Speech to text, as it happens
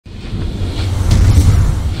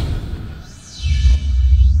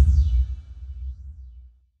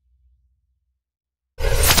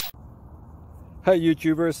Hey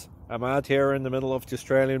YouTubers, I'm out here in the middle of the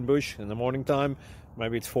Australian bush in the morning time.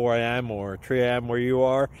 Maybe it's 4 a.m. or 3 a.m. where you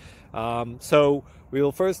are. So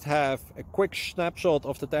we'll first have a quick snapshot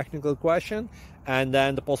of the technical question and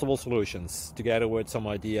then the possible solutions, together with some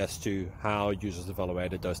ideas to how users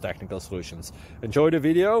evaluated those technical solutions. Enjoy the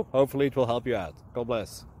video, hopefully it will help you out. God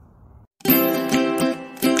bless.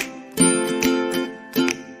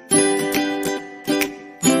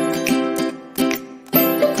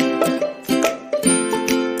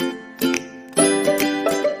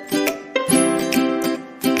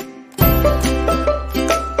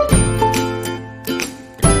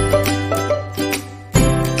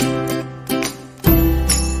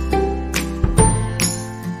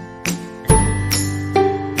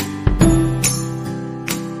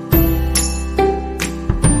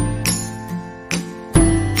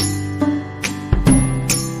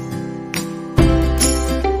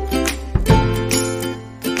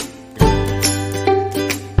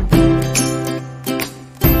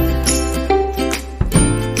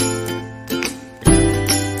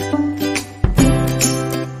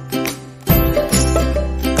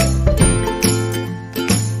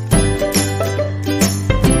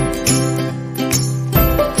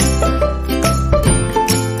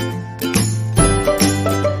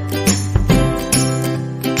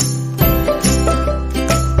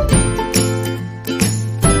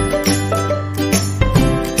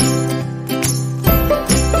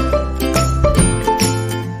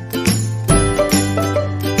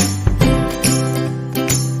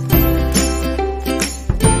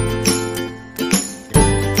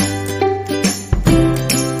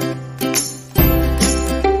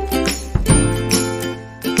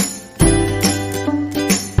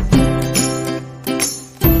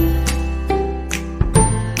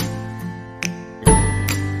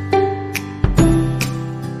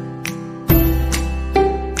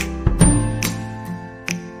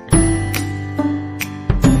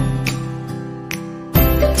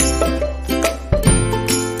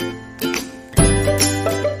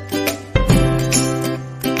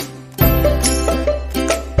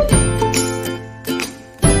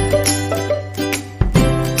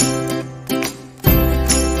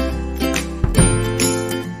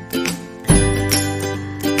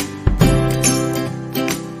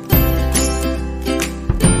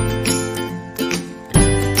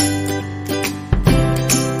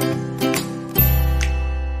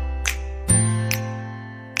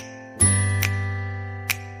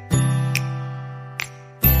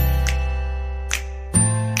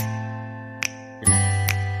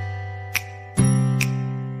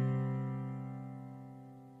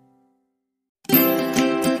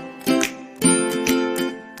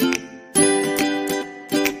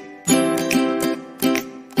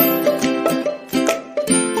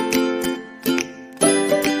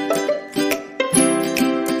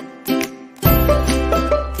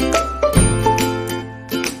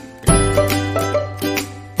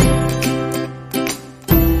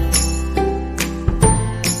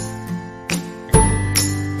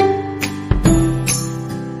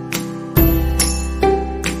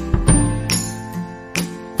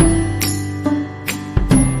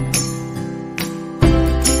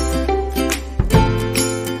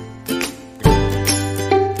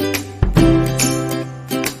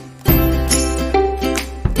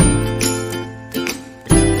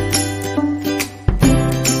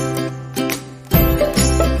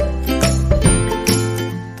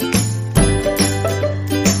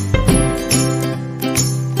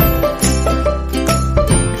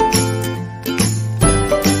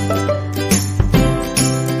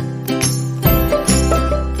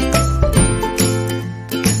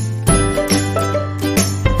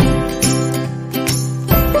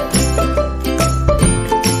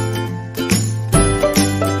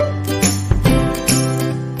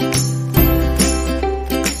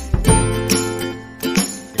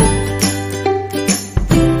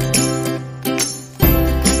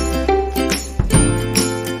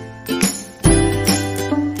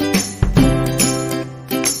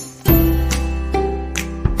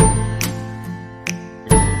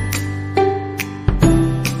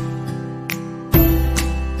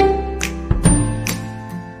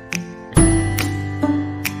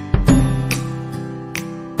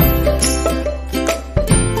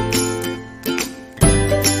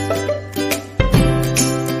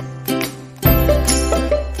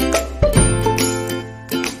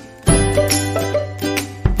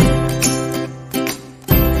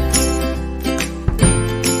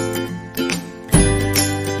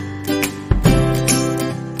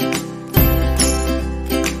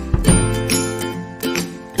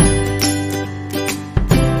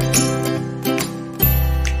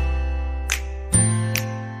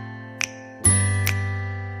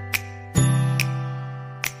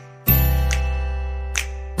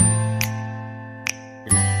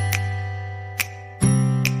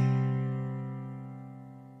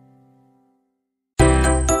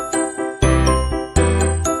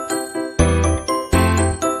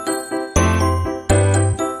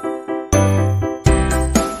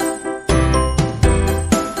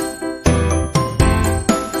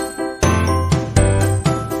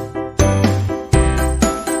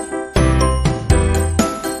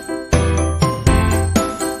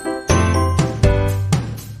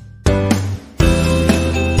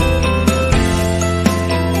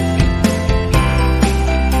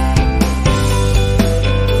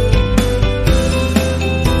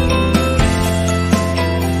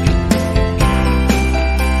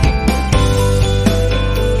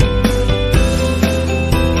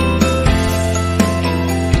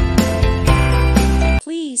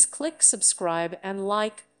 click subscribe and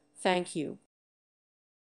like. Thank you.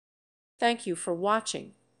 Thank you for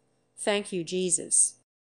watching. Thank you, Jesus.